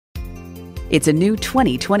It's a new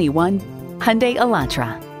 2021 Hyundai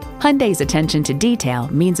Elantra. Hyundai's attention to detail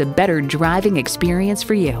means a better driving experience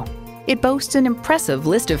for you. It boasts an impressive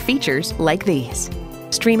list of features like these: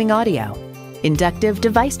 streaming audio, inductive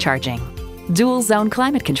device charging, dual zone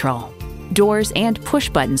climate control, doors and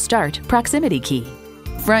push-button start proximity key,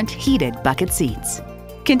 front heated bucket seats,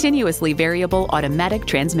 continuously variable automatic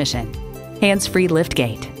transmission, hands-free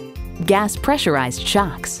liftgate, gas pressurized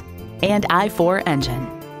shocks, and i4 engine.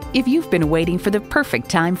 If you've been waiting for the perfect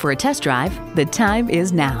time for a test drive, the time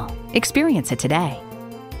is now. Experience it today.